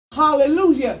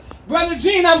Hallelujah. Brother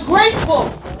Gene, I'm grateful.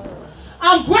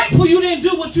 I'm grateful you didn't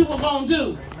do what you were going to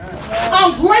do.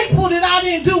 I'm grateful that I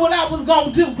didn't do what I was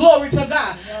going to do. Glory to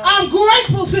God. I'm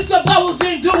grateful Sister Bubbles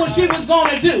didn't do what she was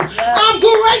going to do. I'm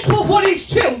grateful for these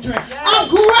children. I'm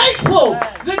grateful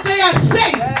that they are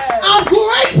safe. I'm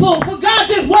grateful for God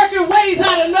just working ways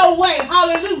out of no way.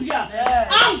 Hallelujah.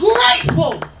 I'm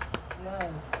grateful.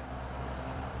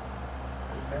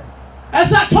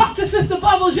 As I talked to Sister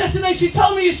Bubbles yesterday, she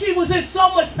told me she was in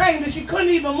so much pain that she couldn't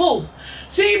even move.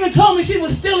 She even told me she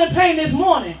was still in pain this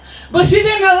morning. But she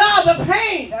didn't allow the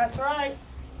pain. That's right.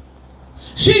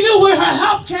 She knew where her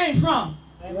help came from.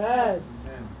 Yes.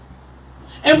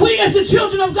 And we as the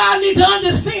children of God need to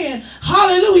understand,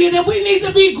 hallelujah, that we need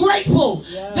to be grateful.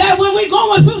 Yes. That when we're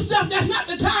going through stuff, that's not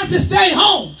the time to stay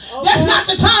home. Okay. That's not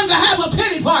the time to have a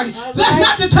pity party. Okay. That's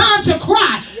not the time to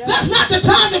cry. Yes. That's not the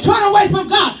time to turn away from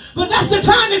God. But that's the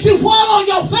time that you fall on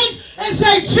your face and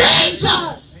say,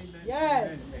 Jesus.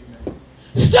 Yes.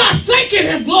 Start thanking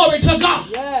him. Glory to God.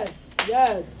 Yes.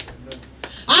 Yes.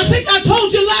 I think I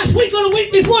told you last week or the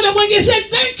week before that when you said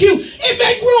thank you, it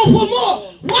make room for more.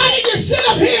 Why did you sit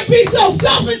up here and be so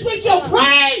selfish with your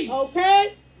praise?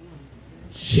 Okay.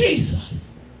 Jesus.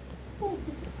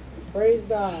 Praise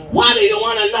God. Why do you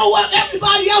want to know what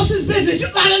everybody else's business?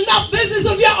 You got enough business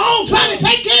of your own trying to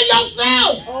take care of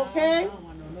yourself. Okay.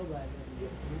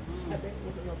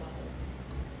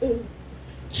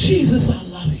 Jesus, I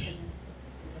love you.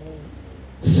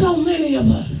 So many of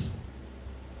us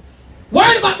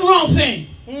worried about the wrong thing.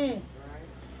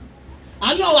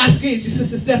 I know I scared you,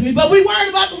 Sister Stephanie, but we worried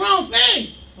about the wrong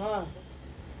thing. I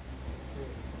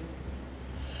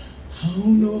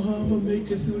don't know how I'm going to make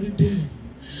it through the day.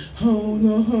 I don't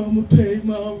know how I'm going to pay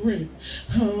my rent.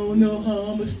 I don't know how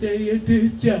I'm going to stay at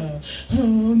this job. I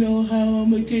don't know how I'm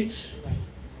going to get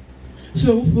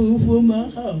some food for my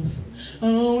house. I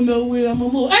don't know where I'm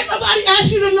going to move. Ain't nobody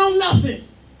asked you to know nothing.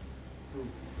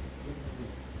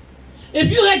 If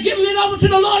you had given it over to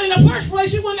the Lord in the first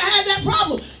place, you wouldn't have had that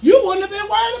problem. You wouldn't have been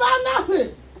worried about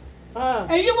nothing.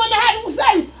 And you wouldn't have had to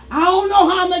say, I don't know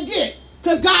how I'm going to get.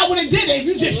 Because God would have did it if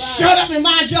you just shut up and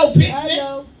mind your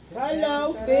business.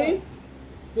 Hello. See?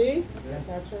 See? That's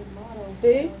our church motto.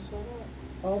 See?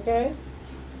 Okay.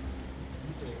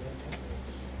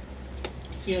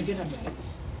 Yeah, get her back.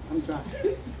 I'm dry.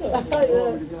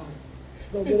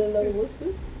 Go get another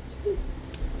whistle.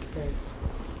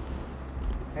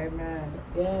 Amen.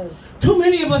 Yes. Too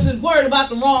many of us is worried about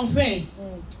the wrong thing.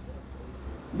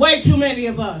 Way too many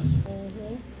of us.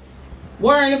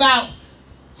 Worrying about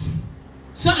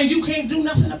something you can't do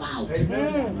nothing about.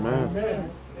 Amen.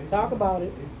 Amen. Talk about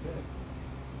it.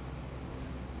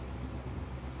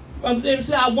 Brother David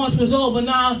said, I once was old, but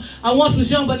now I once was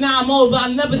young, but now I'm old. But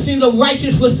I've never seen the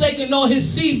righteous forsaken nor his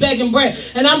seed begging bread.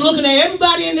 And I'm looking at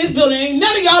everybody in this building. Ain't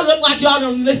none of y'all look like y'all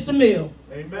done missed a meal.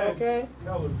 Amen. Okay.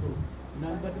 Tell the truth.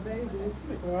 Nothing but the babies.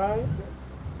 Right.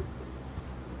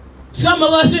 Some of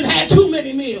us done had too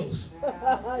many meals.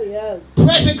 Yes.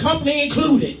 Present company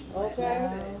included. Okay.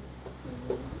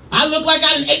 I look like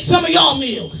I done ate some of y'all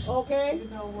meals. Okay.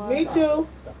 Me too.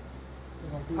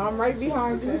 I'm right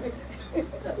behind you.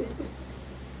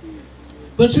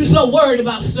 But you're so worried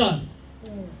about stuff.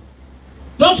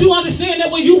 Don't you understand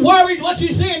that when you worried, what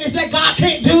you're saying is that God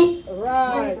can't do?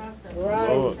 Right.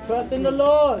 Right. Trust in the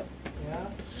Lord.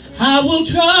 I will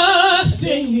trust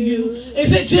in you.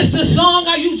 Is it just a song?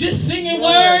 Are you just singing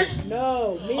words?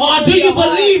 No. Or do you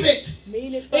believe it?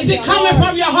 Is it coming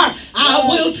from your heart? I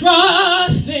will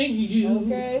trust in you.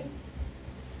 Okay.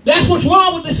 That's what's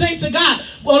wrong with the saints of God.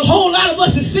 Well, a whole lot of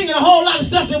us is singing a whole lot of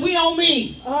stuff that we don't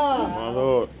mean. My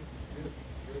Lord.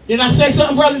 Did I say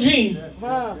something, Brother Gene?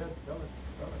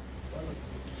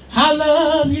 I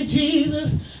love you,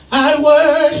 Jesus. I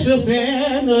worship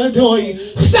and adore you.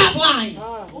 Stop lying.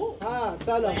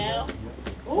 Tell them.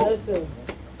 Listen.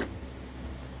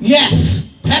 Yes.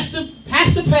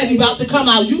 Pastor Petty about to come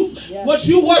out. What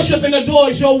you worship and adore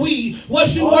is your weed. What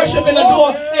you worship and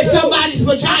adore is somebody's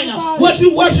vagina. What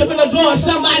you worship and adore is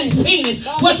somebody's penis.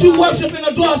 What you worship and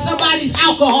adore is somebody's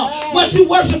alcohol. What you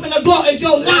worship and adore is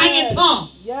your lying tongue.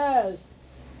 Yes.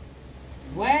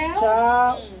 Well.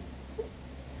 Child.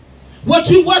 What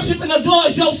you worship and adore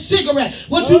is your cigarette.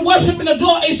 What you worship and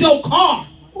adore is your car.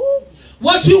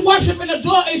 What you worship and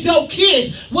adore is your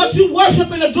kids. What you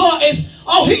worship and adore is,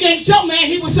 oh, he ain't your man.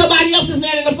 He was somebody else's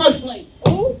man in the first place.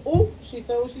 Ooh. She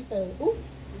said what she said. Ooh.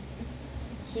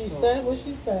 She said what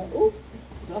she said. Ooh.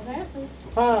 Stuff happens.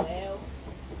 All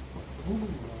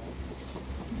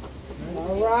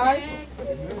right.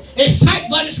 It's tight,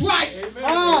 but it's right.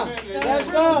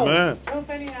 Let's go. Man.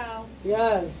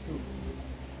 Yes.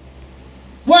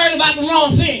 Worried about the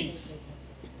wrong things.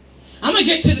 I'm going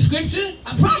to get to the scripture.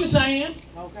 I promise I am.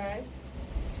 Okay.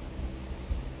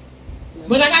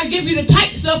 But I got to give you the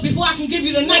tight stuff before I can give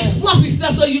you the nice fluffy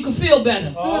stuff so you can feel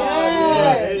better. Oh,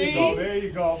 Yes. there you go. There you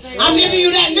go. I'm giving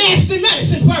you that nasty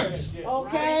medicine first.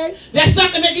 Okay. That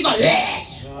stuff that make you go, yeah.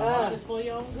 But it's for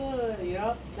your own good.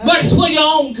 Yep. But it's for your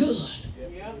own good.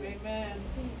 Yep. Amen.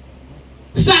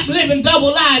 Stop living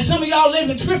double lives. Some of y'all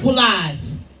living triple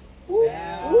lives.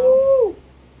 Yeah. Ooh.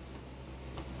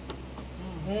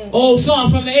 Old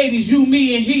song from the 80s, you,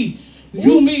 me, and he.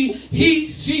 You, me,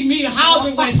 he, she, me, however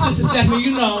it went, Sister Stephanie,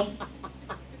 you know.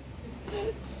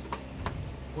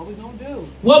 What we gonna do?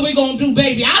 What we gonna do,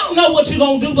 baby? I don't know what you're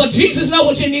gonna do, but Jesus know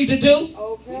what you need to do. We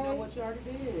know Okay. what you already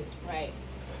did. Right.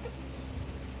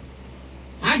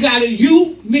 I got it,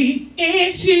 you, me,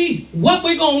 and she. What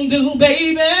we gonna do,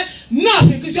 baby?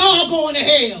 Nothing, because y'all going to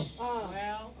hell.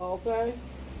 Well. Okay.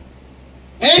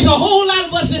 And there's a whole lot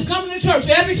of us that's coming to church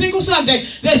every single Sunday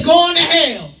that's going to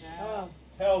hell.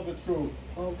 Tell the truth.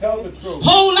 Okay. Tell the truth.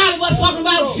 Whole lot of us talking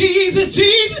about Jesus,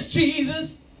 Jesus,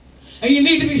 Jesus. And you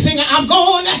need to be singing, I'm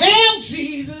going to hell,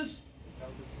 Jesus.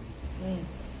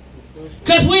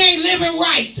 Because we ain't living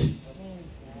right.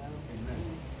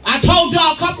 I told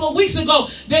y'all a couple of weeks ago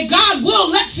that God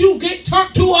will let you get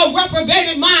turned to a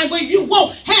reprobated mind where you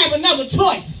won't have another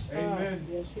choice. Amen.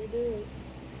 Yes, you did.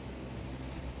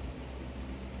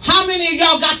 How many of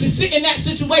y'all got to sit in that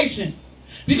situation?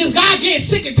 Because God getting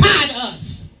sick and tired of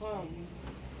us.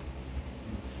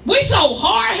 We so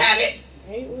hard-headed.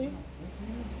 Ain't we?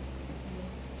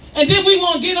 And then we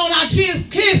want to get on our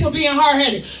kids for being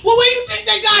hard-headed. Well, where you think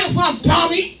they got it from,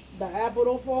 dummy? The apple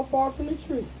don't fall far from the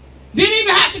tree. Didn't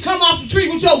even have to come off the tree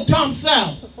with your dumb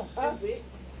self. Stupid.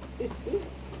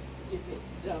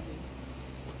 Dummy.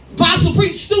 Apostle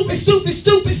preach stupid, stupid,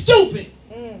 stupid, stupid.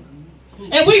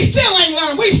 And we still ain't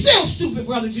learned. We still stupid,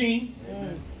 Brother Gene.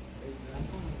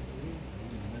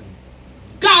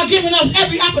 God giving us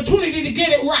every opportunity to get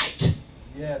it right.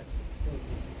 Yes.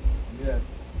 Yes.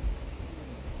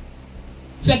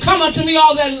 Said, come unto me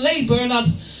all that labor and are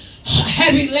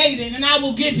heavy laden, and I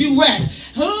will give you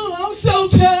rest. Oh, I'm so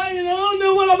tired, and I don't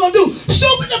know what I'm going to do.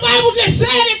 Stupid, the Bible just said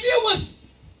if you was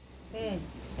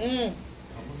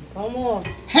Come on.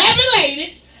 heavy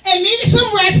laden and needed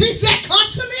some rest, he said,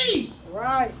 come to me.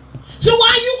 Right. So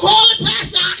why you calling,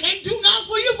 Pastor? I can't do nothing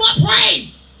for you but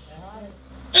pray.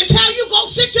 Until you go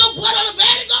sit your butt on the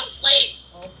bed and go to sleep.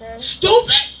 Okay.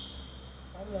 Stupid.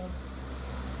 Hello.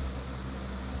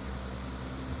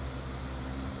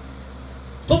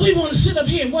 But we want to sit up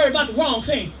here and worry about the wrong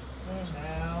thing.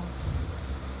 Now.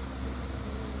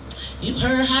 You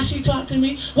heard how she talked to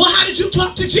me? Well, how did you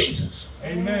talk to Jesus?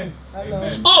 Amen. Hello.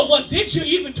 Amen. Oh, well, did you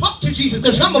even talk to Jesus?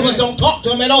 Because some of us don't talk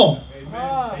to him at all. Amen.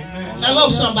 Ah. Amen. Hello,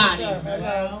 somebody.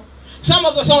 Hello. Some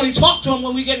of us only talk to him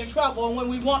when we get in trouble and when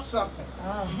we want something.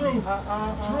 Truth.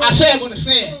 I said what I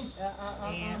said. Yeah.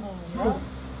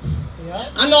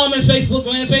 I know I'm in Facebook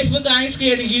land. Facebook, I ain't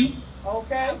scared of you.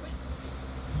 Okay.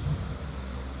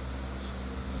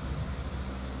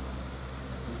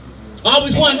 I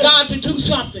always want God to do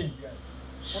something.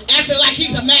 Acting like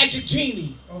he's a magic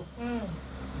genie.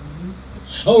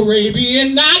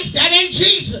 Arabian Nights, that ain't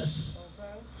Jesus. Okay.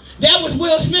 That was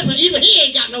Will Smith, and even he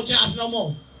ain't got no jobs no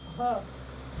more.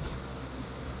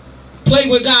 Play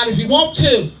with God if you want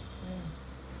to.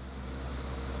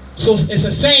 So it's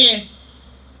a saying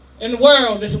in the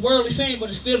world. It's a worldly saying, but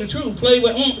it's still the truth. Play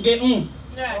with get Okay.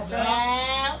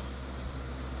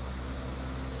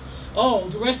 Oh,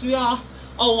 the rest of y'all?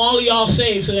 Oh, all of y'all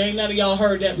saved, so ain't none of y'all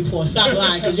heard that before. Stop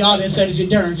lying, because y'all didn't say it your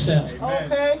darn self.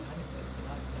 Amen. Okay.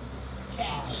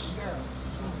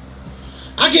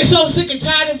 I get so sick and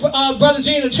tired of Brother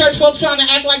Gene, the church folks trying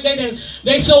to act like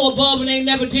they so above and they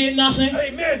never did nothing.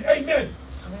 Amen. Amen.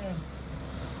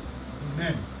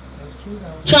 Amen. That's true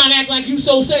though. Trying to act like you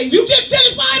so saved. You just said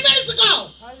it 5 minutes ago.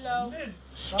 Hello. Amen.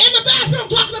 In the bathroom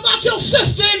talking about your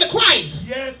sister in the Christ.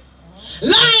 Yes.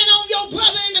 Lying on your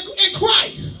brother in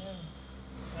Christ.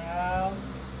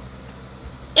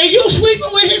 And you sleeping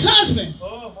with his husband.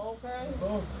 Oh. Okay.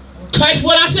 Catch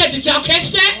what I said. Did y'all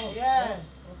catch that? Yes.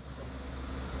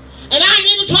 And I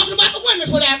ain't even talking about the women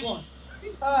for that one.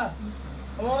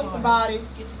 Come on, somebody.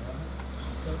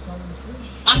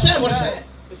 I said what I said.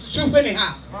 It's the truth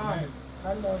anyhow.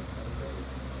 Hello.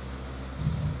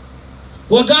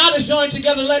 Well, God is joined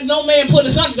together, let no man put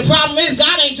us under. The problem is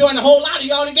God ain't joined a whole lot of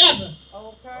y'all together.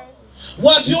 Okay.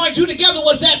 What joined you together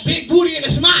was that big booty and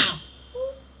a smile.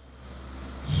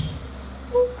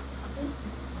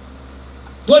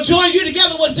 What joined you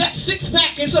together was that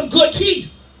six-pack and some good teeth.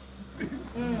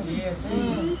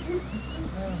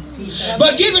 Yeah,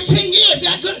 But give it 10 years,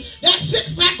 that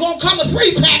 6-pack gonna come a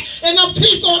 3-pack, and them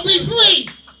teeth gonna be 3.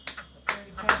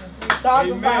 Talk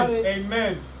about it.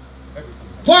 Amen.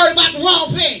 Worried about the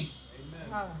wrong thing.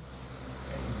 Huh.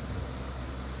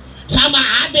 Talking about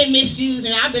I've been misused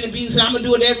and I've been abused, and I'm gonna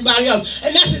do it to everybody else.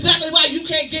 And that's exactly why you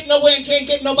can't get nowhere and can't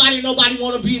get nobody, and nobody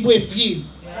wanna be with you.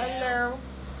 Hello.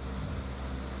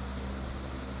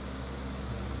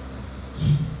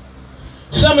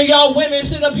 Some of y'all women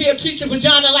sit up here treat your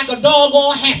vagina like a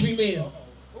doggone Happy Meal.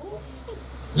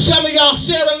 Some of y'all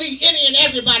Sarah Lee, any and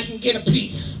everybody can get a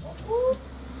piece.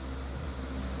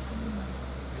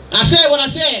 I said what I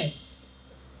said.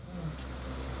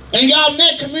 And y'all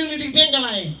men community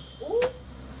ding-a-lang.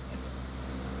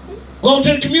 Go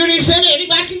to the community center,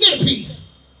 anybody can get a piece.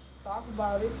 Talk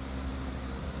about it.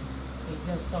 It's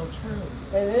just so true.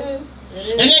 It is. It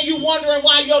is. And then you wondering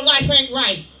why your life ain't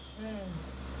right.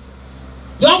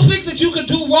 Don't think that you could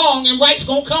do wrong and right's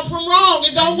gonna come from wrong.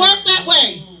 It don't work that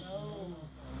way.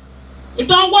 It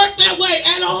don't work that way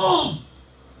at all.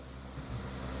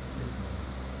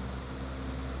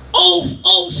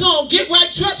 Old song, get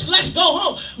right church, let's go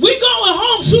home. We going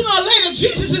home sooner or later.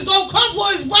 Jesus is gonna come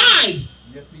for his bride.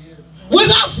 Yes, he is.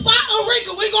 Without spot or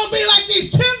wrinkle, we're gonna be like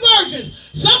these 10 virgins.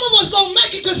 Some of us gonna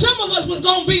make it because some of us was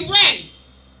gonna be ready.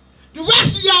 The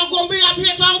rest of y'all gonna be up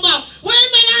here talking about, wait a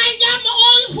minute, I ain't got my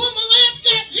oil for my lamp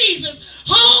yet, Jesus.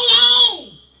 Hold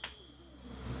on.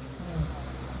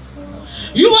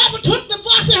 You ever took the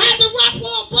bus and had to run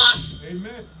for a bus?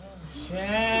 Amen.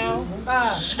 Shall.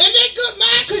 And then good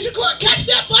man, because you couldn't catch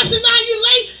that bus and now you're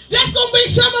late. That's gonna be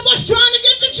some of us trying to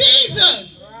get to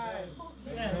Jesus. Right.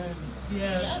 Yes.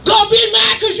 Yes. Gonna be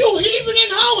mad because you heaving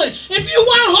and hoeing. If you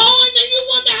weren't hoeing, then you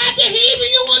wouldn't have had to heave and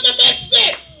you wouldn't have mixed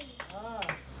it.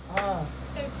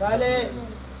 Got it.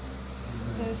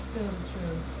 That's still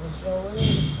true. It sure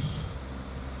is.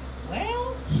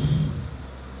 Well,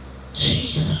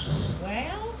 Jesus.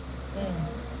 well.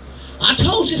 I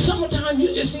told you summertime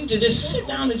you just need to just sit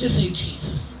down and just say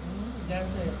Jesus.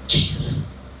 That's it. Jesus.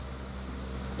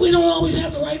 We don't always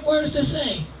have the right words to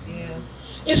say. Yeah.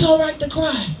 It's all right to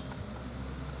cry.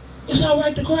 It's all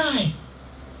right to cry.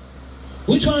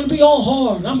 We're trying to be all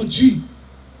hard. I'm a G.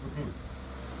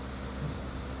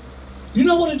 You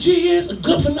know what a G is? A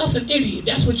good for nothing idiot.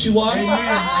 That's what you are.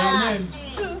 Amen.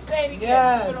 Say it again.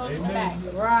 Yes. Put it on the back.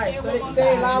 Right.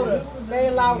 Say it louder. Say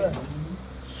it louder.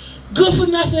 Good for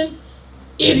nothing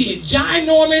idiot.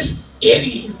 Ginormous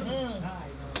idiot.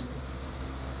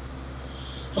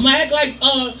 I'm gonna act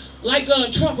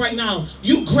like Trump right now.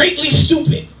 You greatly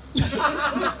stupid.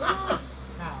 How?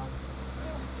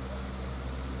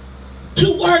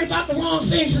 Too worried about the wrong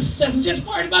thing, Sister Stephanie. Just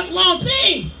worried about the wrong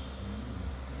thing.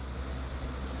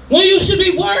 What you should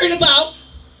be worried about,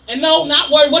 and no, not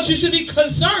worried, what you should be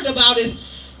concerned about is,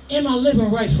 am I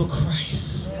living right for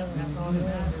Christ? Yep, that's all that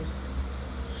matters.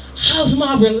 How's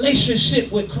my relationship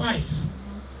with Christ?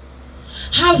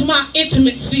 How's my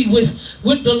intimacy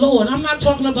with the Lord? I'm not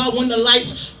talking about when the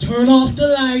lights, turn off the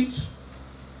lights.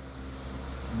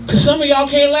 Because some of y'all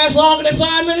can't last longer than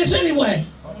 5 minutes anyway.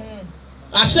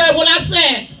 I said what I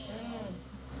said.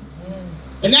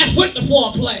 And that's with the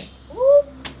foreplay.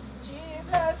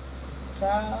 Jesus.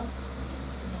 Child.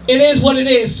 It is what it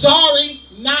is. Sorry,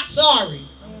 not sorry.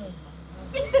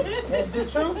 It's the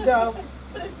truth, though.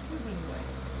 But it's true anyway.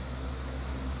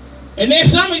 And then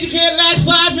some of you can't last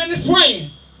 5 minutes praying.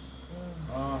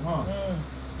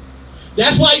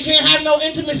 That's why you can't have no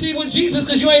intimacy with Jesus,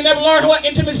 because you ain't never learned what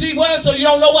intimacy was, so you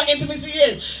don't know what intimacy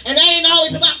is. And it ain't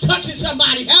always about touching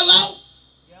somebody. Hello?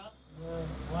 Yep.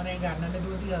 One ain't got nothing to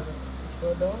do with the other.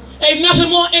 Sure don't. Ain't nothing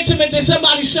more intimate than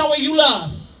somebody showing you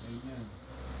love. Amen.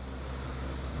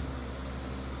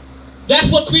 That's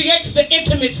what creates the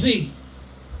intimacy.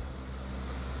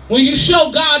 When you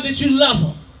show God that you love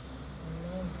him.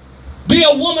 Be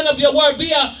a woman of your word.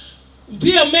 Be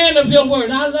a man of your word.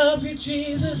 I love you,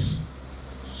 Jesus.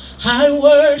 I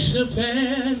worship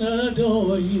and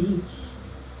adore you.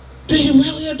 Do you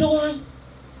really adore him?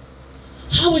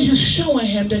 How are you showing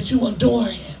him that you adore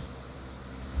him?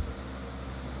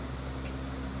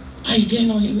 Are you getting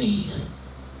on your knees?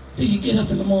 Do you get up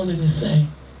in the morning and say,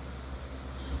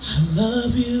 I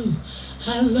love you,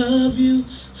 I love you,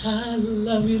 I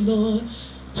love you, Lord,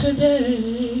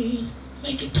 today.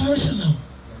 Make it personal.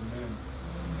 Amen.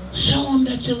 Show them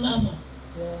that you love them.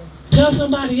 Yeah. Tell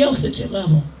somebody else that you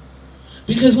love them.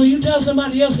 Because when you tell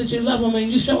somebody else that you love them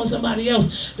and you're showing somebody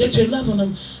else that you're loving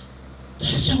them,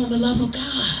 that's showing the love of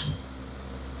God.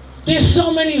 There's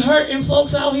so many hurting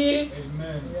folks out here,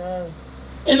 Amen. Yes.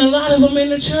 and a lot of them in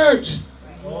the church.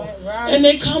 Right. And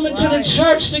they come into the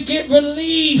church to get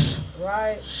relief.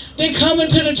 Right. They coming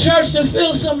to the church to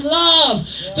feel some love.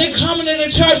 Yeah. They coming to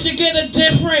the church to get a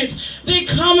difference. They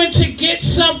coming to get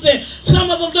something.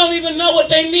 Some of them don't even know what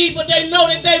they need, but they know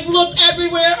that they've looked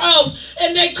everywhere else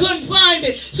and they couldn't find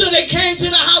it. So they came to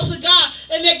the house of God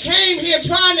and they came here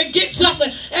trying to get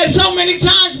something. And so many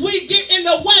times we get in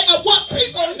the way of what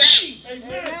people need.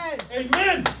 Amen. Amen.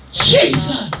 Amen.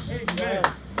 Jesus. Amen.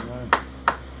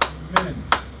 Amen.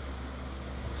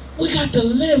 We got to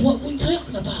live what we're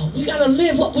talking about. We got to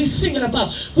live what we're singing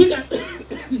about. We got to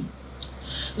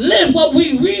live what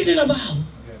we're reading about.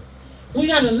 We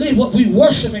got to live what we're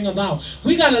worshiping about.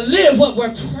 We got to live what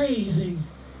we're praising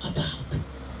about.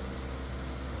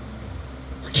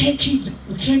 We can't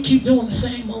keep doing the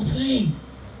same old thing.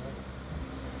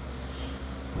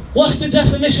 What's the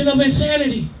definition of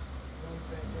insanity?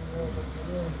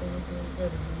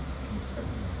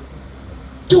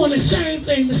 Doing the same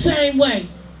thing the same way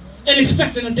and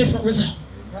expecting a different result.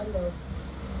 Hello.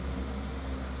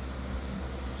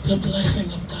 The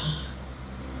blessing of God.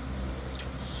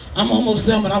 I'm almost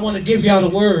done, but I want to give y'all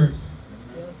the word.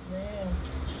 Yes, ma'am.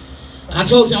 I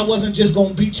told you I wasn't just going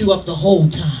to beat you up the whole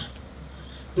time.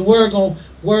 The word gonna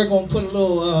put a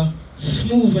little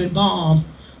smoothing balm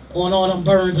on all them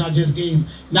burns I just gave.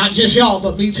 Not just y'all,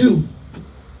 but me too.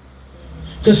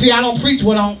 Because see, I don't preach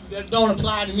what don't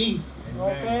apply to me.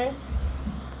 Okay.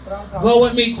 Go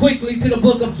with me quickly to the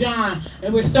book of John.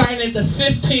 And we're starting at the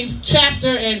 15th chapter.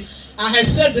 And I had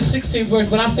said the 16th verse,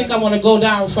 but I think I want to go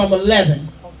down from 11.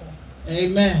 Okay.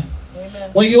 Amen.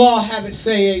 Amen. When you all have it,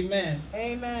 say amen.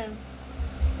 Amen.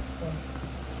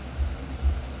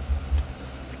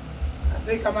 I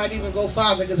think I might even go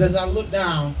farther because as I look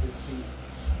down,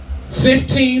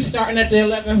 15 starting at the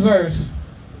 11th verse.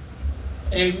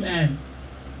 Amen.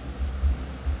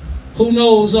 Who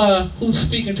knows who's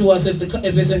speaking to us if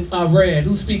it's in red?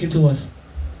 Who's speaking to us?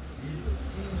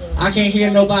 I can't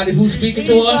hear nobody. Who's speaking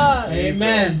to us?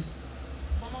 Amen.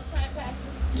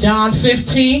 John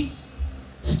 15,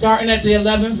 starting at the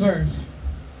 11th verse.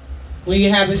 When you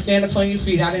have it, stand up on your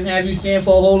feet. I didn't have you stand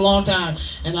for a whole long time.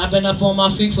 And I've been up on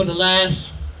my feet for the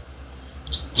last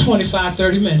 25,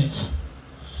 30 minutes.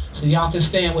 So y'all can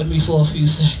stand with me for a few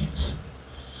seconds.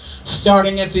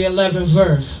 Starting at the 11th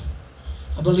verse.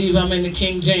 I believe I'm in the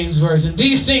King James Version.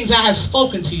 These things I have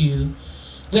spoken to you,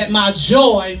 that my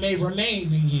joy may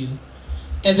remain in you,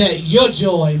 and that your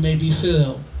joy may be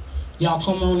filled. Y'all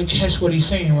come on and catch what he's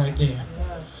saying right there.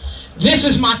 This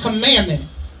is my commandment,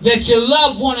 that you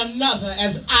love one another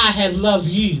as I have loved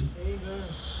you. Amen.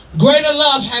 Greater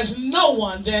love has no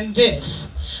one than this,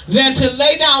 than to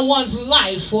lay down one's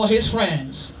life for his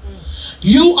friends.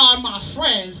 You are my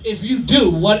friends if you do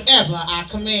whatever I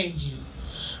command you.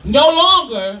 No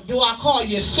longer do I call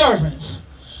you servants,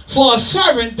 for a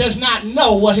servant does not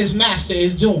know what his master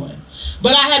is doing.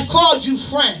 But I have called you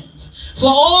friends, for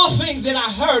all things that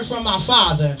I heard from my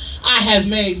Father, I have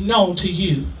made known to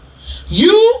you.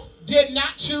 You did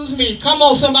not choose me. Come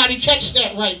on, somebody catch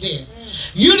that right there.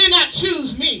 You did not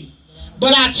choose me,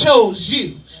 but I chose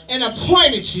you and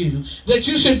appointed you that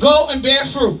you should go and bear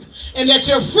fruit, and that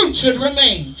your fruit should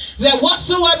remain, that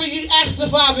whatsoever you ask the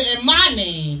Father in my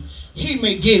name, he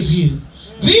may give you.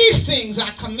 These things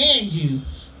I command you,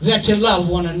 that you love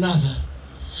one another.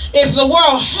 If the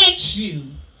world hates you,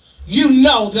 you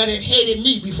know that it hated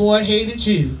me before it hated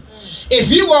you. If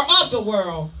you were of the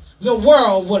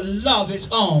world would love its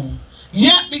own.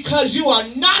 Yet because you are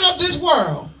not of this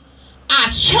world,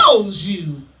 I chose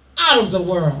you out of the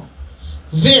world.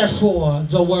 Therefore,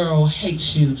 the world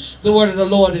hates you. The word of the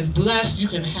Lord is blessed. You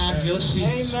can have your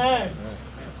seats. Amen.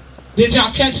 Did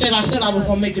y'all catch that? I said I was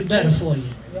going to make it better for you.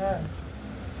 Yes.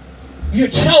 You're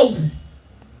chosen.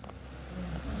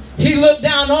 He looked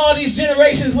down all these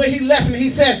generations where he left and he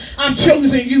said, I'm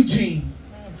choosing you, Gene.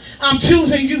 I'm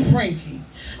choosing you, Frankie.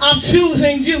 I'm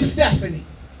choosing you, Stephanie.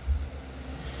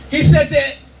 He said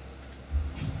that,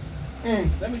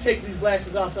 let me take these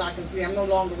glasses off so I can see. I'm no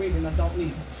longer reading. I don't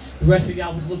need them. The rest of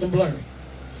y'all was looking blurry.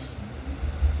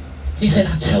 He said,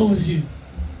 I chose you.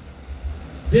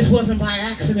 This wasn't by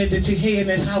accident that you're here in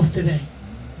this house today.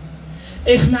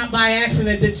 It's not by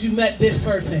accident that you met this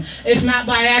person. It's not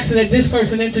by accident this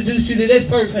person introduced you to this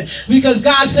person. Because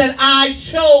God said, I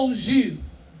chose you.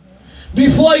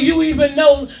 Before you even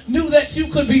knew that you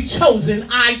could be chosen,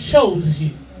 I chose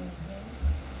you.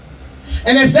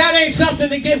 And if that ain't something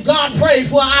to give God praise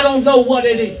for, I don't know what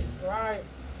it is. Right.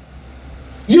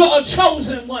 You're a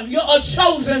chosen one. You're a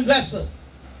chosen vessel.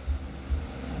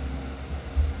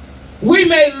 We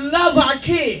may love our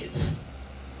kids.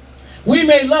 We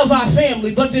may love our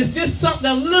family, but there's just something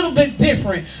a little bit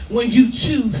different when you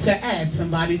choose to add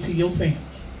somebody to your family.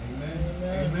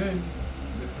 Amen. Amen.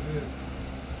 Yes, it is.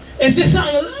 It's just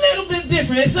something a little bit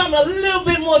different. It's something a little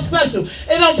bit more special. It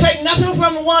don't take nothing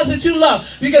from the ones that you love.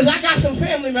 Because I got some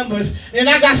family members, and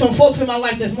I got some folks in my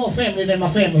life that's more family than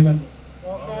my family member.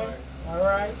 Okay. All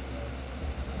right.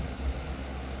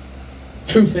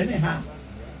 Truth anyhow.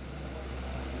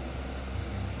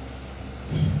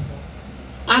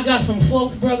 I got some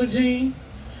folks, Brother Gene,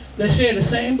 that share the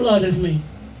same blood as me.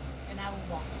 And I will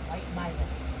walk right by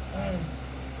them.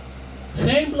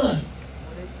 Same blood.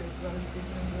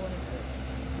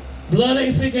 Blood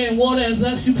ain't thicker in water as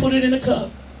us. You put it in a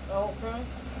cup. Okay.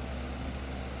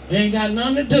 It ain't got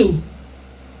nothing to do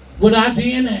with our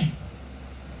DNA.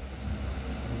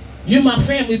 You're my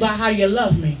family by how you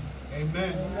love me.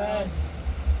 Amen. Amen.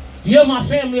 You're my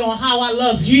family on how I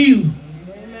love you.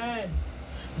 Amen.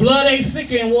 Blood ain't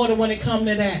thicker in water when it comes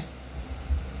to that.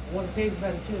 Water tastes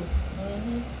better too.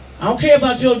 Mm-hmm. I don't care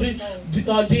about your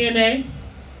DNA.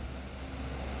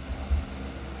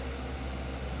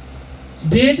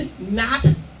 Did not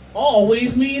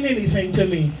always mean anything to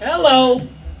me. Hello.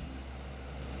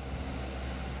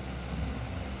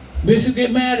 Bishop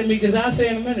get mad at me because I'll say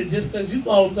in a minute, just because you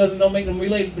call them cousin don't make them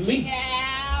related to me.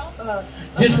 Yeah.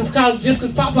 Just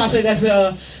because Papa said that's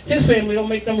his family don't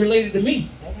make them related to me.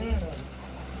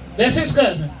 That's his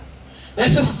cousin.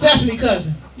 That's Sister Stephanie's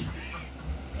cousin.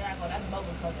 There I go. That's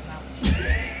Bubba's cousin now.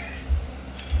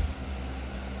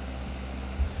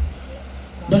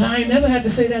 But I ain't never had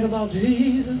to say that about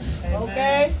Jesus.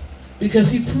 Okay. Because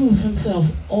he proves himself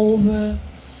over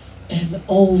and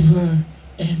over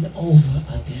and over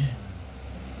again.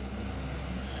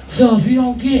 So if you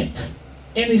don't get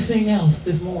anything else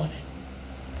this morning,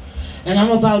 and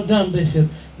I'm about done, Bishop.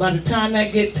 By the time I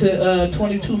get to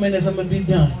 22 minutes, I'm going to be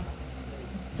done.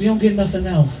 If you don't get nothing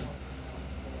else,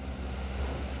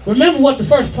 remember what the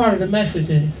first part of the message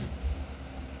is.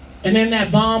 And then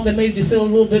that balm that made you feel a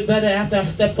little bit better after I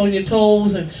stepped on your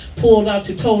toes and pulled out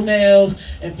your toenails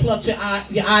and plucked your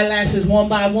eyelashes one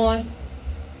by one.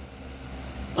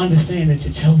 Understand that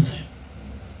you're chosen.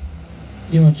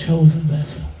 You're a chosen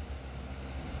vessel.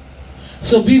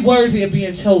 So be worthy of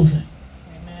being chosen.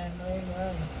 Amen.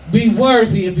 Amen. Be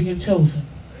worthy of being chosen.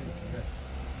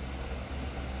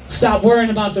 Stop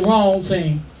worrying about the wrong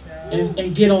thing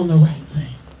and get on the right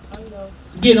thing. I know.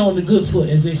 Get on the good foot,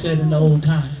 as they said in the old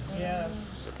times. Yes.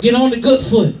 Get on the good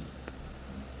foot.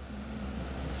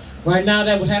 Right now,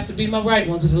 that would have to be my right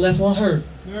one because the left one hurt.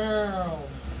 Girl.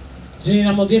 Gene,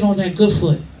 I'm going to get on that good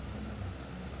foot.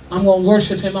 I'm going to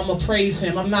worship him. I'm going to praise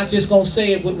him. I'm not just going to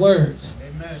say it with words.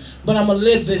 Amen. But I'm going to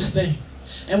live this thing.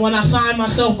 And when I find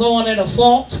myself going at a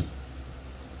fault,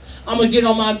 I'm going to get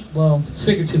on my, well,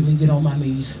 figuratively get on my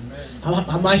knees.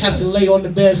 I might have to lay on the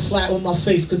bed flat on my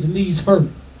face because the knees hurt.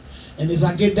 And if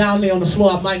I get down there on the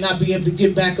floor, I might not be able to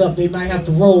get back up. They might have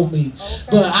to roll me. Okay.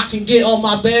 But I can get on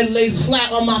my bed, lay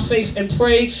flat on my face, and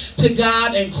pray to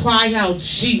God and cry out,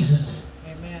 Jesus,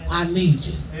 Amen. I need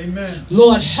you. Amen.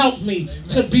 Lord, help me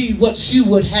to be what you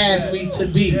would have me to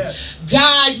be. Yes.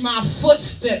 Guide my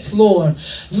footsteps, Lord.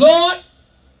 Lord,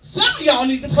 some of y'all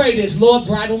need to pray this. Lord,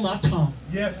 bridle my tongue.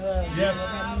 Yes. Yes.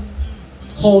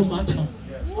 Hold my tongue.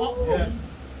 Yes. Yes.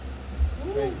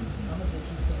 Thank you. I'm gonna just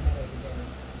keep saying that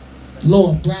every day.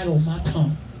 Lord, bridle my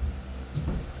tongue.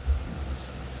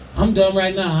 I'm done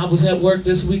right now. I was at work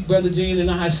this week, Brother Gene,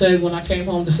 and I said when I came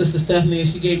home to Sister Stephanie and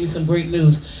she gave me some great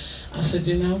news, I said,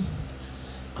 you know,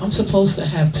 I'm supposed to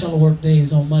have telework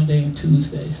days on Monday and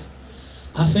Tuesdays.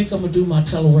 I think I'm going to do my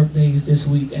telework days this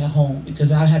week at home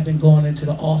because I have been going into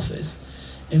the office.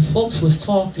 And folks was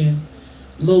talking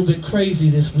a little bit crazy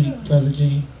this week, Brother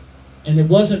Gene. And it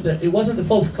wasn't the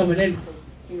folks coming in.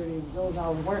 Those I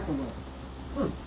was working with.